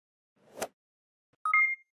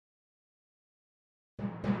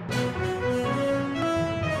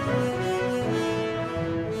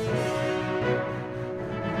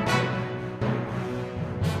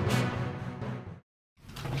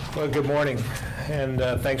Well, good morning, and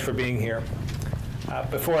thanks for being here.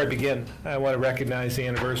 Before I begin, I want to recognize the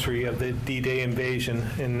anniversary of the D-Day invasion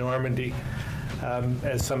in Normandy.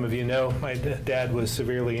 As some of you know, my dad was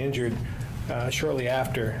severely injured shortly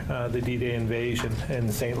after the D-Day invasion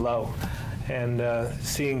in St. Lo. And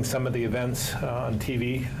seeing some of the events on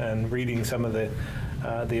TV and reading some of the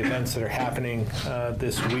events that are happening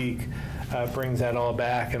this week brings that all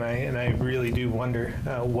back, and I really do wonder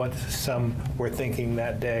what some were thinking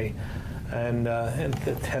that day, and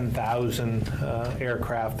the 10,000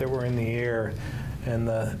 aircraft that were in the air, and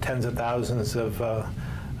the tens of thousands of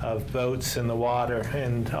boats in the water,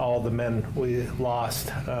 and all the men we lost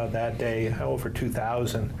that day, over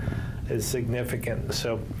 2,000, is significant.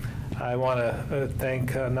 So I want to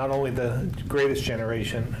thank not only the greatest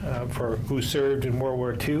generation for who served in World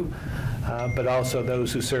War II, but also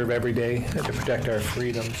those who serve every day to protect our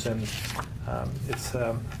freedoms. And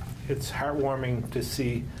it's heartwarming to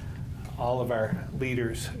see all of our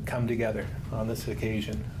leaders come together on this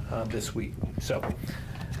occasion this week. So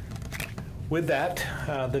with that,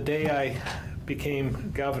 the day I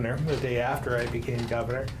became governor, the day after I became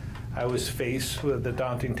governor, I was faced with the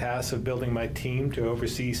daunting task of building my team to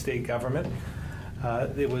oversee state government.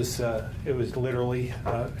 It was literally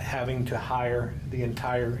having to hire the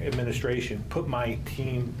entire administration, put my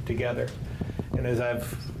team together. And as I've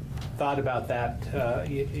thought about that,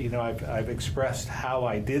 I've expressed how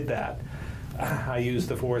I did that. I used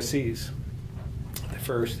the 4 C's. The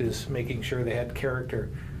first is making sure they had character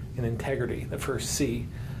and integrity. The first C,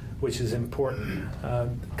 which is important,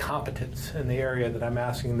 competence in the area that I'm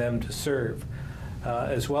asking them to serve,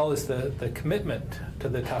 as well as the commitment to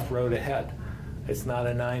the tough road ahead. It's not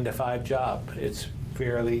a 9-to-5 job. It's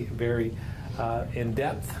very, very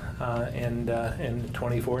in-depth and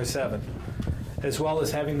 24/7, as well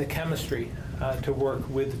as having the chemistry to work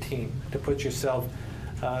with the team, to put yourself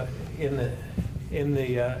in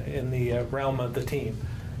the realm of the team,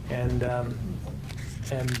 and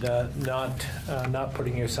not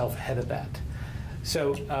putting yourself ahead of that.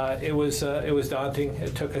 So it was daunting.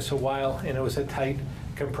 It took us a while, and it was a tight,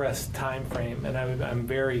 compressed time frame. And I'm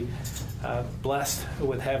very blessed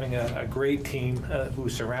with having a great team who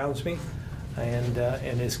surrounds me,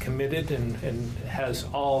 and is committed and has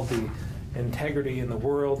all the integrity in the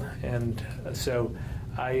world. And so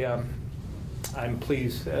I'm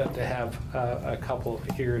pleased to have a couple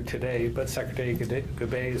here today. But Secretary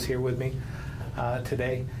Goubet is here with me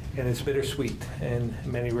today, and it's bittersweet in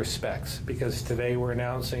many respects, because today we're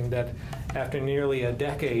announcing that after nearly a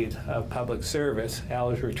decade of public service,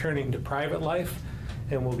 Al is returning to private life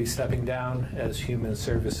and will be stepping down as Human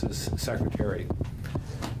Services Secretary.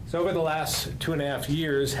 So over the last 2.5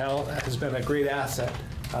 years, Al has been a great asset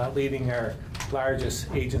leading our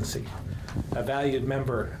largest agency, a valued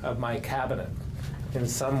member of my cabinet, and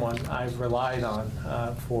someone I've relied on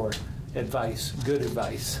for advice, good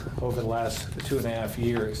advice, over the last 2.5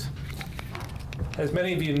 years. As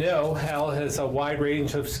many of you know, Al has a wide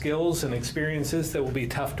range of skills and experiences that will be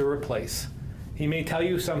tough to replace. He may tell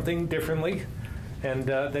you something differently, and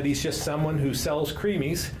that he's just someone who sells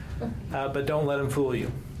creamies, but don't let him fool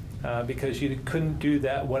you, because you couldn't do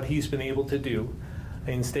that, what he's been able to do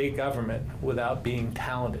in state government, without being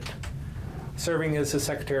talented. Serving as the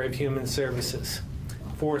Secretary of Human Services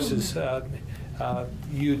forces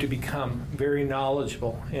you to become very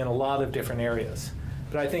knowledgeable in a lot of different areas.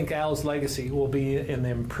 But I think Al's legacy will be in the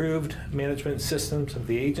improved management systems of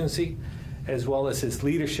the agency, as well as his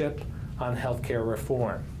leadership on healthcare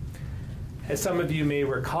reform. As some of you may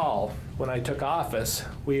recall, when I took office,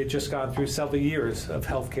 we had just gone through several years of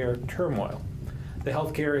healthcare turmoil. The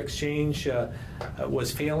healthcare exchange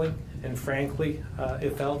was failing, and frankly,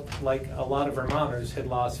 it felt like a lot of Vermonters had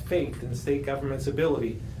lost faith in state government's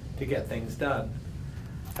ability to get things done.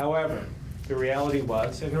 However, the reality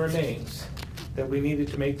was and remains that we needed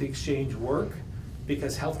to make the exchange work,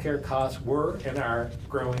 because healthcare costs were and are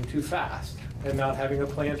growing too fast, and not having a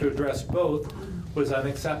plan to address both was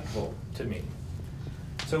unacceptable to me.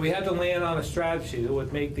 So we had to land on a strategy that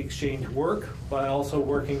would make the exchange work while also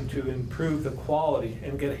working to improve the quality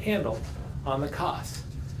and get a handle on the costs.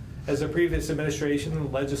 As the previous administration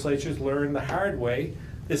and legislatures learned the hard way,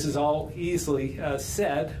 this is all easily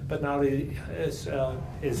said, but not as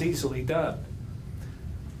easily done.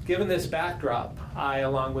 Given this backdrop, I,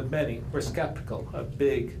 along with many, were skeptical of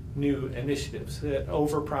big, new initiatives that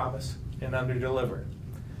overpromise and underdeliver.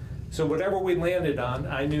 So whatever we landed on,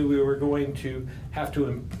 I knew we were going to have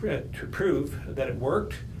to prove that it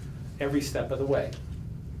worked every step of the way.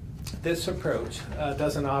 This approach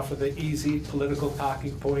doesn't offer the easy political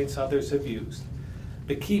talking points others have used,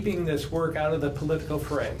 but keeping this work out of the political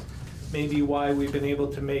fray may be why we've been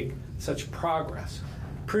able to make such progress,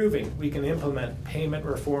 proving we can implement payment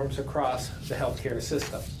reforms across the healthcare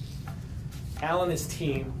system. Al and his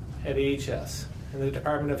team at AHS, and the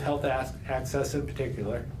Department of Health Access in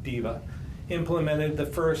particular, DEVA, implemented the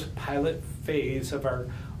first pilot phase of our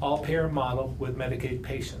all-payer model with Medicaid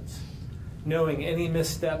patients, knowing any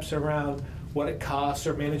missteps around what it costs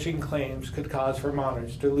or managing claims could cause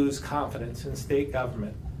Vermonters to lose confidence in state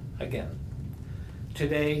government again.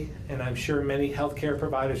 Today, and I'm sure many healthcare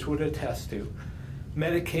providers would attest to,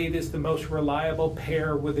 Medicaid is the most reliable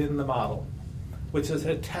payer within the model, which is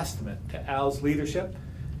a testament to Al's leadership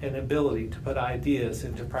and ability to put ideas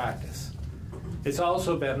into practice. It's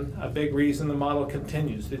also been a big reason the model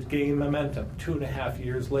continues to gain momentum 2.5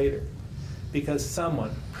 years later, because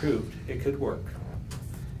someone proved it could work.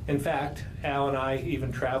 In fact, Al and I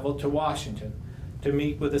even traveled to Washington to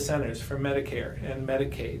meet with the Centers for Medicare and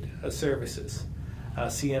Medicaid Services,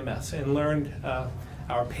 CMS, and learned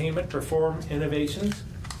our payment reform innovations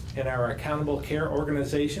and our accountable care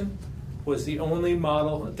organization was the only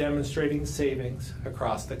model demonstrating savings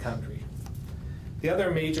across the country. The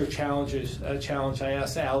other major challenge I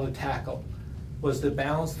asked Al to tackle was to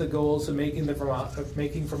balance the goals of making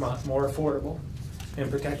Vermont more affordable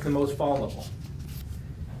and protect the most vulnerable.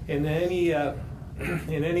 In any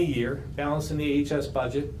year, balancing the AHS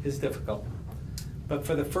budget is difficult. But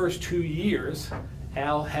for the first 2 years,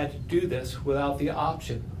 Al had to do this without the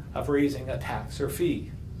option of raising a tax or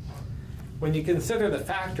fee. When you consider the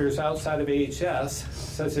factors outside of AHS,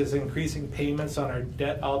 such as increasing payments on our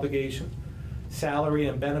debt obligation, salary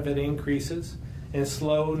and benefit increases, and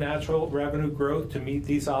slow natural revenue growth to meet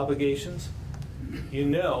these obligations, you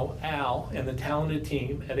know Al and the talented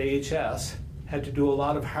team at AHS had to do a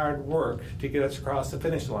lot of hard work to get us across the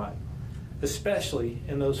finish line, especially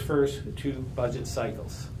in those first 2 budget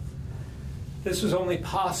cycles. This was only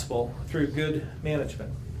possible through good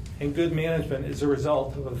management, and good management is a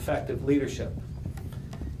result of effective leadership.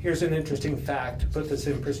 Here's an interesting fact to put this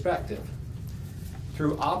in perspective.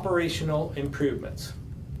 Through operational improvements,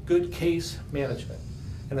 good case management,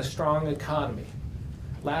 and a strong economy,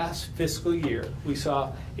 last fiscal year we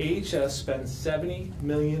saw AHS spend $70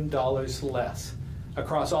 million less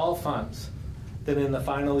across all funds than in the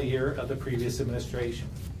final year of the previous administration.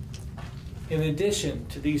 In addition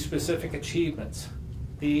to these specific achievements,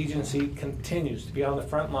 the agency continues to be on the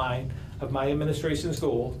front line of my administration's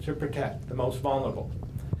goal to protect the most vulnerable,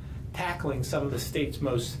 tackling some of the state's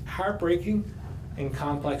most heartbreaking and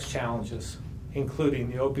complex challenges,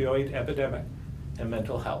 including the opioid epidemic and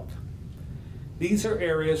mental health. These are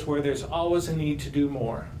areas where there's always a need to do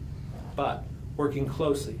more, but working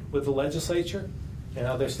closely with the legislature and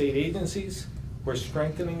other state agencies, we're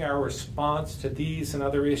strengthening our response to these and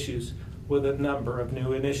other issues with a number of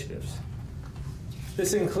new initiatives.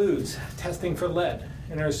 This includes testing for lead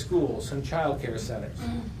in our schools and child care centers,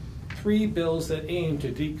 3 bills that aim to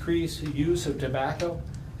decrease the use of tobacco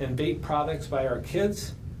and vape products by our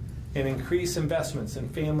kids, and increase investments in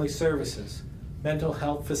family services, mental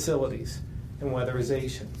health facilities, and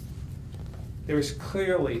weatherization. There is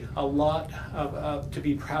clearly a lot to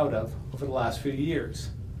be proud of over the last few years,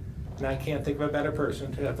 and I can't think of a better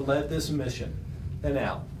person to have led this mission than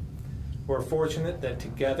Al. We're fortunate that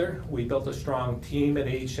together we built a strong team at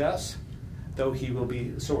AHS, though he will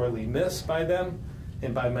be sorely missed by them,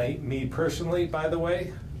 and by me personally, by the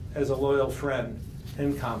way, as a loyal friend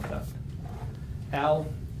and confidant. Al,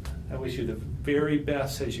 I wish you the very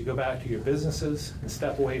best as you go back to your businesses and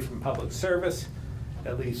step away from public service,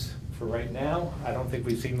 at least for right now. I don't think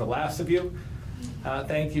we've seen the last of you.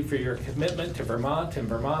 Thank you for your commitment to Vermont and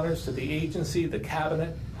Vermonters, to the agency, the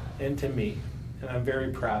cabinet, and to me. And I'm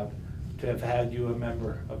very proud to have had you a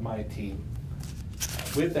member of my team.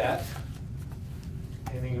 With that,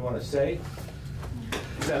 anything you want to say?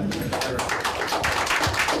 I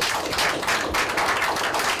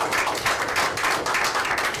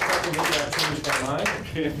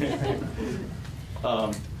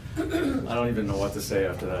don't even know what to say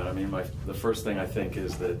after that. I mean, the first thing I think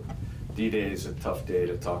is that D-Day is a tough day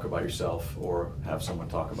to talk about yourself or have someone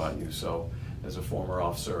talk about you. So as a former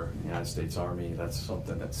officer in the United States Army, that's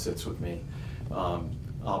something that sits with me.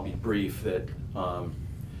 I'll be brief that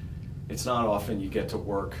it's not often you get to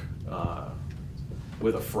work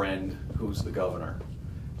with a friend who's the governor.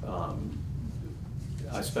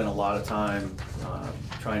 I spent a lot of time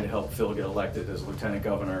trying to help Phil get elected as lieutenant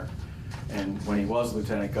governor. And when he was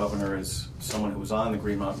lieutenant governor, as someone who was on the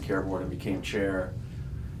Green Mountain Care Board and became chair,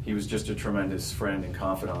 he was just a tremendous friend and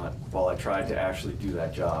confidant while I tried to actually do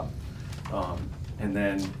that job. And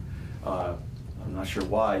then I'm not sure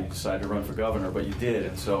why you decided to run for governor, but you did,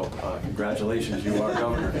 and so congratulations, you are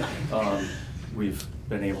governor. We've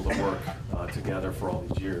been able to work together for all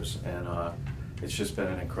these years, and it's just been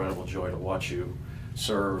an incredible joy to watch you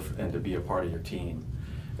serve and to be a part of your team.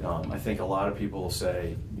 I think a lot of people will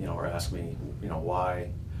say, or ask me, why.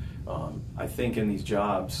 I think in these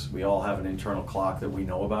jobs, we all have an internal clock that we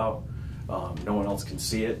know about. No one else can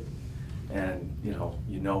see it, and you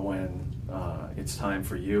know when it's time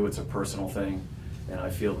for you. It's a personal thing, and I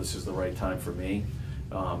feel this is the right time for me.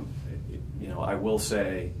 I will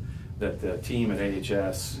say that the team at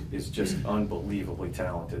AHS is just unbelievably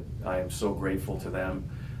talented. I am so grateful to them.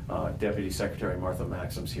 Deputy Secretary Martha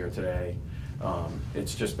Maxim's here today.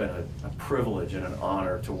 It's just been a privilege and an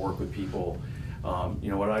honor to work with people.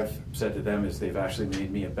 What I've said to them is they've actually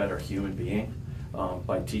made me a better human being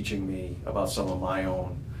by teaching me about some of my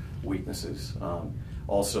own weaknesses.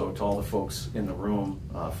 Also, to all the folks in the room,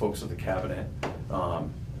 folks of the cabinet,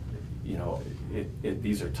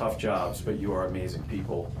 these are tough jobs, but you are amazing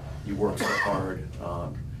people. You work so hard.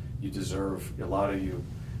 You deserve, a lot of you,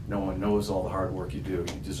 no one knows all the hard work you do.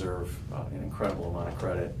 You deserve an incredible amount of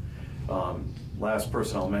credit. Last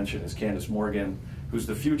person I'll mention is Candace Morgan, who's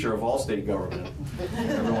the future of all state government.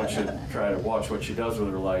 Everyone should try to watch what she does with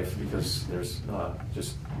her life, because there's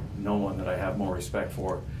just no one that I have more respect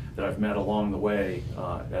for that I've met along the way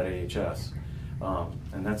at AHS.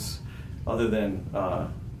 And that's, other than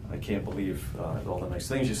I can't believe all the nice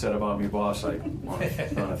things you said about me, boss, I want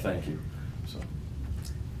to thank you. So.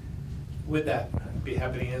 With that, I'd be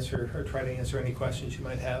happy to answer or try to answer any questions you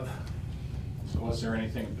might have. So was there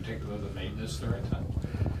anything in particular that made this the right time?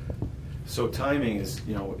 So timing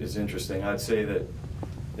is interesting. I'd say that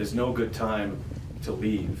there's no good time to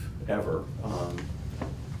leave ever.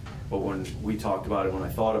 But when we talked about it, when I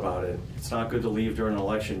thought about it, it's not good to leave during an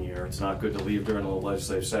election year. It's not good to leave during a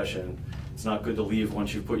legislative session. It's not good to leave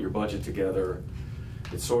once you put your budget together.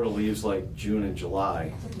 It sort of leaves like June and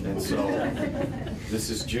July. And so this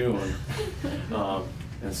is June.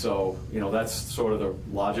 And so, that's sort of the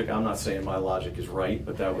logic. I'm not saying my logic is right,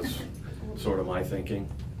 but that was sort of my thinking.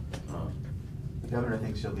 The governor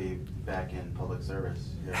thinks you'll be back in public service.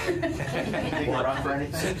 You think you'll run for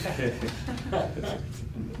anything?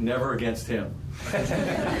 Never against him.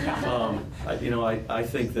 I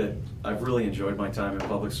think that I've really enjoyed my time in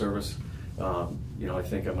public service. I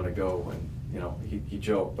think I'm going to go and, he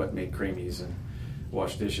joked, but made creamies and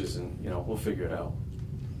wash dishes, and, we'll figure it out.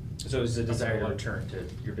 So is the desire to return to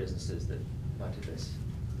your businesses that led to this?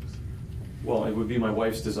 Well, it would be my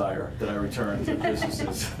wife's desire that I return to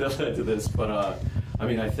businesses that led to this. But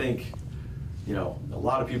I think, a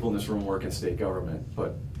lot of people in this room work in state government,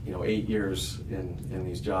 but 8 years in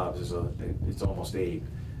these jobs it's almost 8.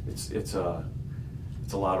 It's a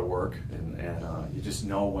lot of work, and you just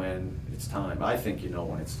know when it's time. I think you know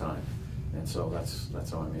when it's time, and so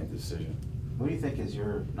that's how I made the decision. What do you think is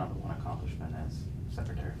your #1 accomplishment as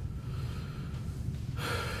secretary?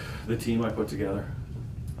 The team I put together.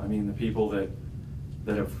 I mean, the people that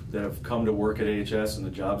have come to work at AHS and the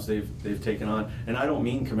jobs they've taken on. And I don't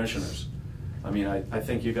mean commissioners. I mean, I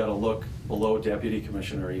think you got to look below deputy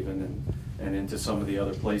commissioner even and into some of the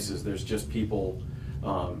other places. There's just people,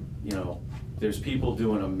 there's people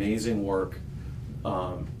doing amazing work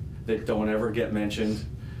that don't ever get mentioned.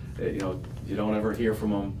 You don't ever hear from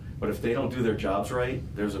them. But if they don't do their jobs right,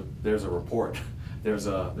 there's a report. There's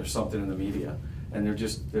something in the media. And they're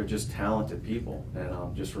just talented people, and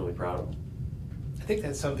I'm just really proud of them. I think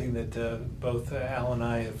that's something that both Al and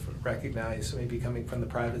I have recognized, maybe coming from the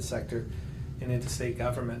private sector and into state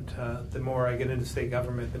government. The more I get into state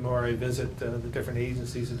government, the more I visit the different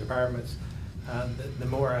agencies and departments, the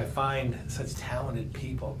more I find such talented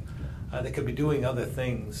people that could be doing other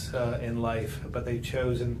things in life, but they've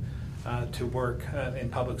chosen to work in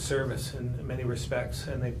public service in many respects,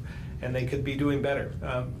 and they could be doing better,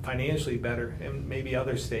 financially better in maybe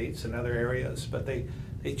other states and other areas, but they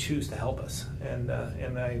choose to help us, and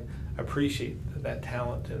I appreciate that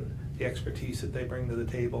talent and the expertise that they bring to the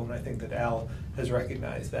table, and I think that Al has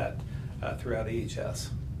recognized that throughout AHS.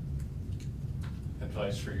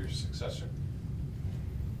 Advice for your successor?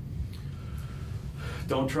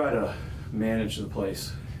 Don't try to manage the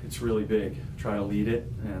place. It's really big. Try to lead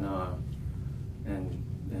it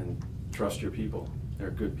and trust your people. They're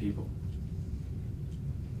good people.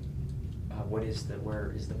 Where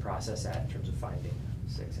is the process at in terms of finding a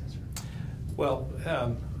successor? Well,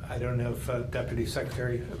 I don't know if Deputy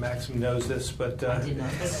Secretary Maxim knows this, but I did know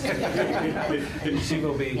this. she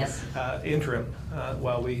will be Yes. interim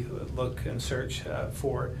while we look and search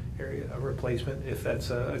for a replacement, if that's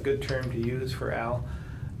a good term to use for Al.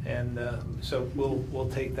 And so we'll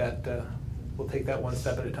take that we'll take that one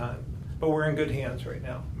step at a time. But we're in good hands right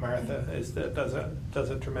now. Martha does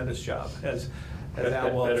a tremendous job, as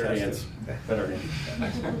Al will Better attest hands. to. Better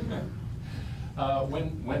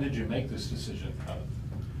hands. When did you make this decision?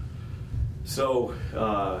 So,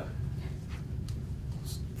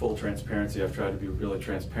 full transparency, I've tried to be really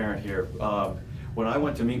transparent here. When I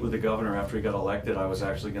went to meet with the governor after he got elected, I was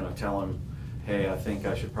actually going to tell him, hey, I think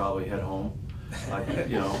I should probably head home.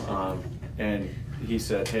 And he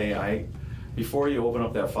said, hey, before you open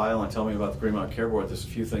up that file and tell me about the Greenmount Care Board, there's a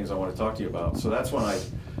few things I want to talk to you about. So that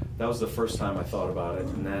was the first time I thought about it.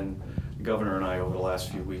 And then the governor and I, over the last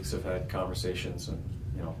few weeks, have had conversations, and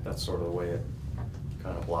that's sort of the way it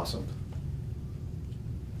kind of blossomed.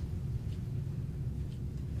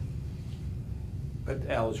 But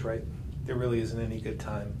Al is right. There really isn't any good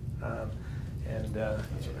time. I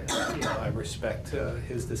respect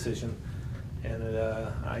his decision. And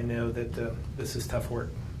I know that this is tough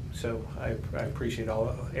work. So I appreciate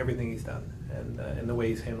everything he's done, and the way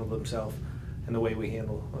he's handled himself, and the way we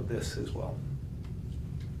handle this as well.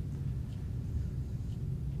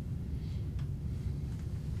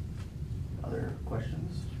 Other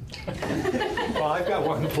questions? Well, I've got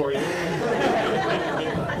one for you.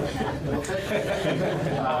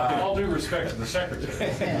 All due respect to the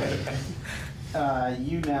secretary.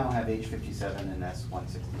 You now have H57 and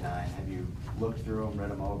S169. Have you looked through them,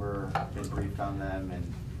 read them over, been briefed on them,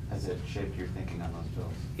 and has it shaped your thinking on those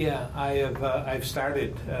bills? Yeah, I've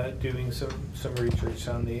started doing some research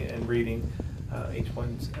on and reading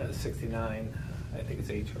H169. I think it's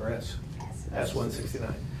H or S.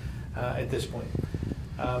 S169 at this point.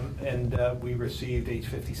 We received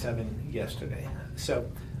H57 yesterday.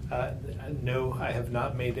 So no, I have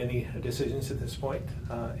not made any decisions at this point,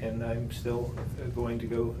 and I'm still going to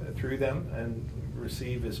go through them and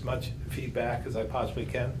receive as much feedback as I possibly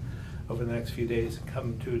can over the next few days and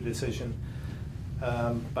come to a decision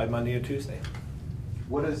by Monday or Tuesday.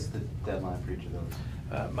 What is the deadline for each of those?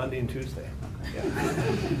 Monday and Tuesday. Okay.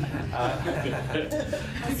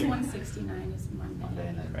 S169 is Monday.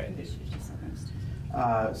 And then Right. H57 is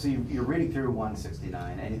Tuesday. So you're reading through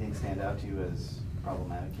 169. Anything stand out to you as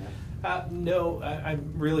problematic yet? No,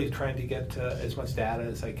 I'm really trying to get as much data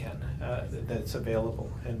as I can that's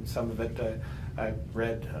available, and some of it I've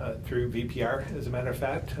read through VPR, as a matter of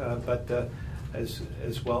fact, but as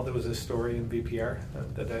well, there was a story in VPR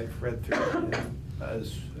that I've read through, and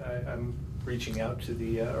as I'm reaching out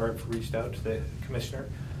to or I've reached out to the Commissioner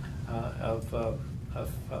of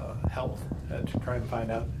Health to try and find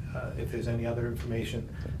out if there's any other information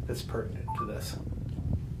that's pertinent to this.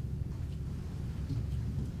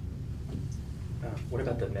 What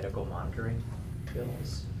about the medical monitoring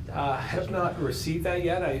bills? Have not received that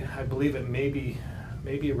yet. I believe it may be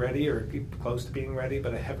ready or be close to being ready,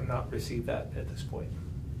 but I have not received that at this point.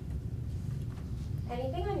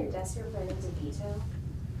 Anything on your desk you're planning to veto?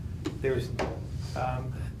 There's,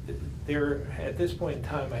 at this point in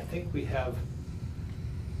time, I think we have,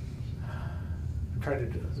 I'm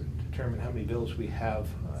trying to determine how many bills we have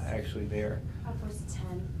actually there. Upwards of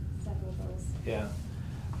 10, several bills. Yeah.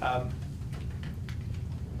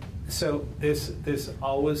 So there's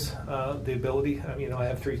always the ability, I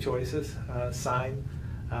have three choices: sign,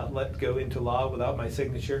 let go into law without my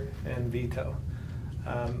signature, and veto.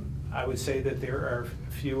 I would say that there are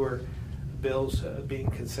fewer bills being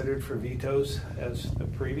considered for vetoes as the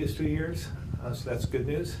previous 2 years, so that's good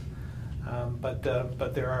news. But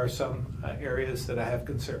there are some areas that I have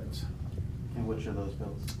concerns. And which are those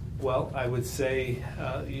bills? Well, I would say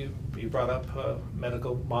you brought up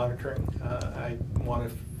medical monitoring. I want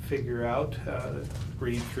to figure out,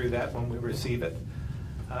 read through that when we receive it,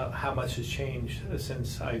 how much has changed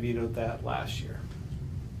since I vetoed that last year.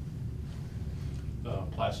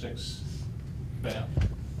 Plastics ban?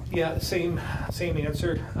 Yeah, same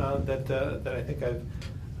answer that I think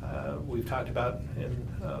we've talked about in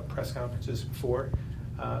press conferences before.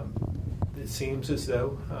 It seems as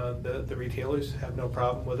though the retailers have no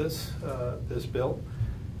problem with this bill,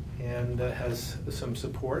 and has some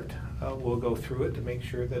support. We'll go through it to make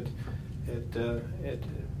sure that it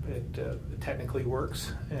technically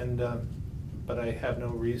works, but I have no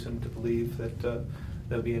reason to believe that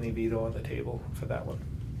there'll be any veto on the table for that one.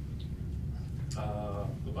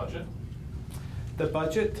 The budget? The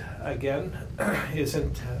budget, again,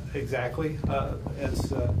 isn't exactly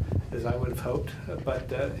as I would have hoped,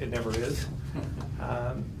 but it never is.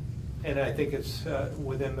 And I think it's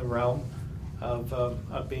within the realm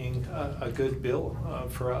of being a good bill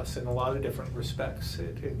for us in a lot of different respects.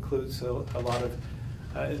 It includes a lot of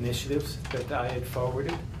initiatives that I had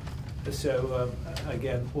forwarded. So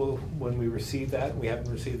again, when we receive that, we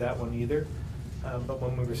haven't received that one either, But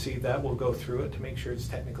when we receive that, we'll go through it to make sure it's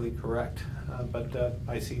technically correct. But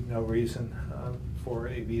I see no reason for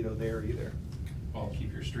a veto there either. Well,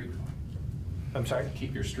 keep your streak going. I'm sorry?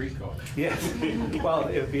 Keep your streak going. Yes. Well,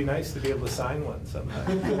 it would be nice to be able to sign one sometime.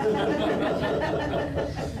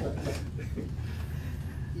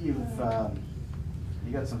 You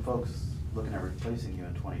got some folks looking at replacing you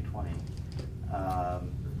in 2020. Have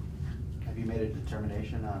you made a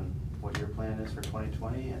determination on what your plan is for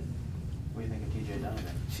 2020, and what do you think of TJ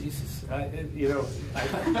Donovan? Jesus,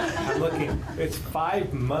 I'm looking, it's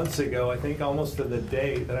 5 months ago, I think almost to the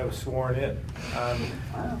day that I was sworn in.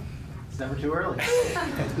 Wow, it's never too early.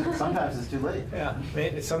 Sometimes it's too late. Yeah,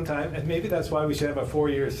 sometimes, and maybe that's why we should have a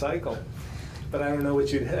 4-year cycle. But I don't know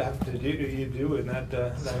what you'd have to do in that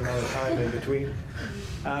amount of time in between.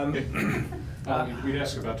 We'd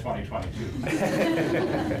ask about 2022.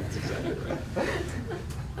 That's exactly right.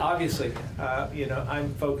 Obviously,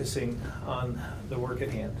 I'm focusing on the work at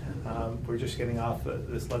hand. We're just getting off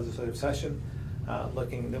this legislative session,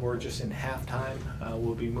 looking that we're just in halftime.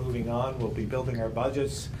 We'll be moving on. We'll be building our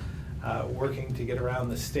budgets, working to get around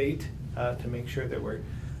the state to make sure that we're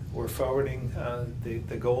forwarding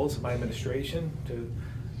the goals of my administration to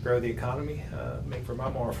grow the economy, make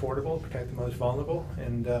Vermont more affordable, protect the most vulnerable,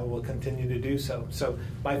 and we'll continue to do so. So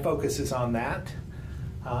my focus is on that,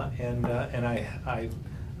 and I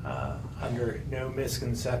under no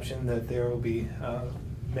misconception that there will be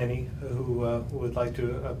many who would like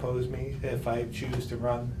to oppose me if I choose to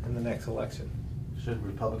run in the next election. Should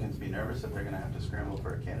Republicans be nervous if they're going to have to scramble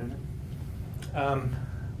for a candidate?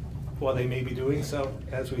 Well, they may be doing so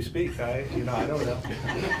as we speak. I don't know.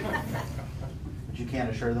 But you can't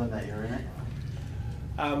assure them that you're in it?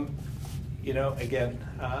 Again,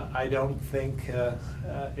 I don't think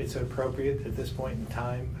it's appropriate at this point in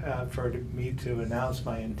time for me to announce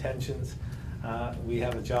my intentions. We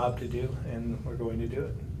have a job to do, and we're going to do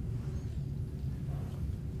it.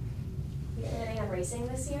 You planning on racing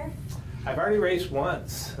this year? I've already raced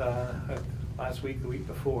once, last week, the week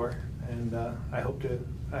before, and I hope to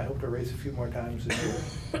race a few more times this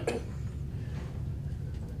year.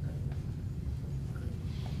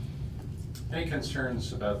 Any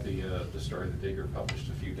concerns about the story that Digger published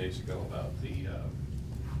a few days ago about the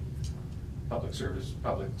public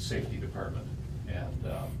safety department and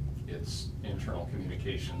its internal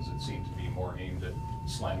communications? It seemed to be more aimed at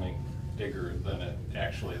slamming Digger than at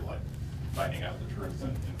actually finding out the truth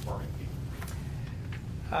and informing people.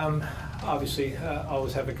 Obviously,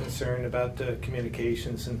 always have a concern about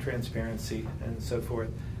communications and transparency and so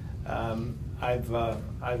forth.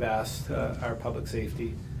 I've asked our public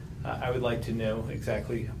safety. I would like to know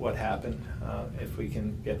exactly what happened, if we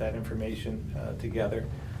can get that information together.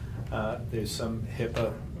 There's some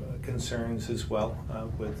HIPAA concerns as well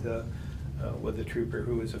with the trooper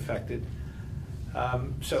who was affected.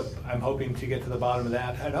 So I'm hoping to get to the bottom of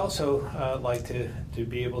that. I'd also like to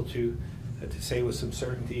be able to say with some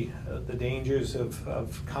certainty the dangers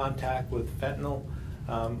of contact with fentanyl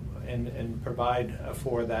and provide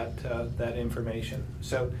for that information.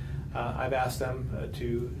 So I've asked them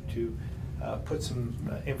to put some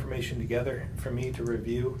information together for me to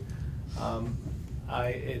review.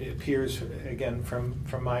 It appears, again,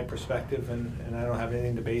 from my perspective, and I don't have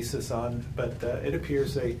anything to base this on, but it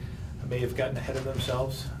appears they may have gotten ahead of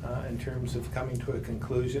themselves in terms of coming to a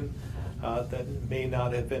conclusion that may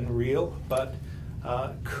not have been real, but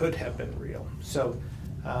could have been real. So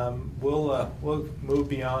we'll move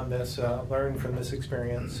beyond this, learn from this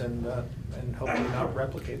experience, and hopefully not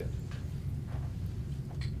replicate it.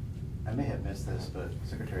 I may have missed this, but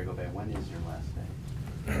Secretary Gobet, when is your last day?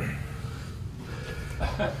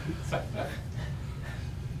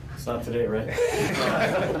 It's not today, right?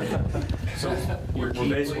 So we're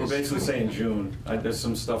basically saying June. There's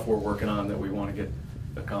some stuff we're working on that we want to get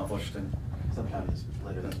accomplished, and Sometime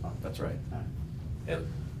later this month. that's right. All right.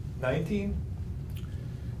 19?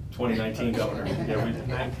 2019, Governor. Yeah, we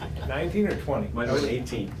 19 or 20? might have been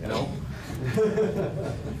 18. You know.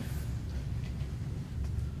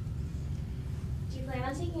 Do you plan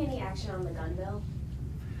on taking any action on the gun bill?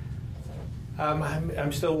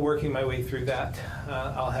 I'm still working my way through that.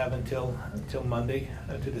 I'll have until Monday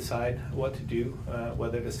to decide what to do,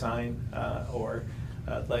 whether to sign or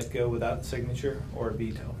let go without signature or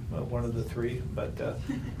veto. One of the three, but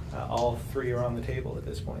all three are on the table at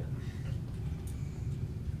this point.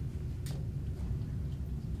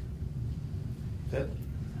 That's it.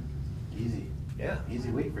 Easy. Yeah. Easy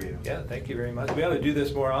week for you. Yeah, thank you very much. We ought to do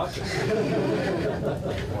this more often.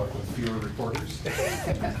 With fewer reporters.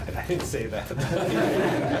 I didn't say that.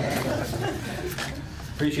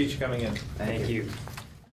 Appreciate you coming in. Thank you.